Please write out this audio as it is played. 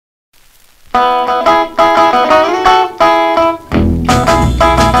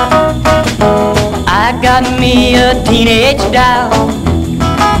a teenage doll.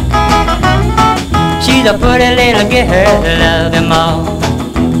 She's a pretty little girl, love them all.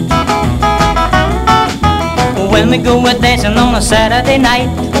 When we go a dancing on a Saturday night,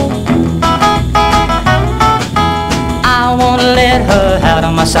 I won't let her out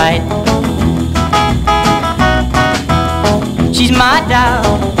of my sight. She's my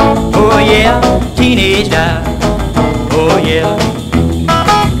doll, oh yeah, teenage doll, oh yeah.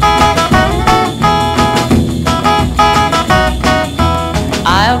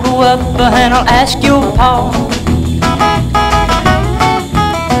 I'll go up and I'll ask your pa.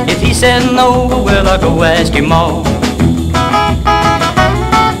 If he says no, well, I'll go ask your ma.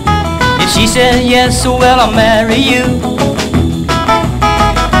 If she says yes, well, I'll marry you,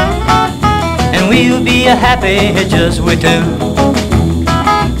 and we'll be happy just we two.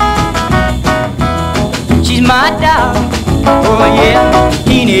 She's my doll, oh yeah,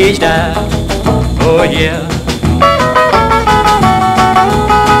 teenage doll, oh yeah.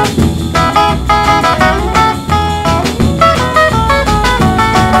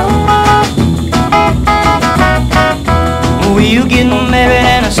 We'll get married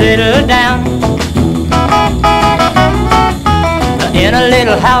and settle down in a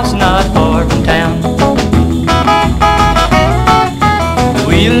little house not far from town.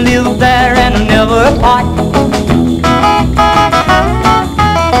 We'll live there and never part,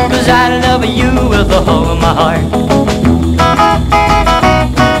 'cause I love you with all of my heart.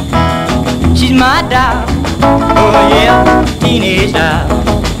 She's my doll, oh yeah, teenage doll,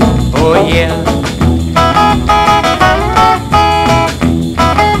 oh yeah.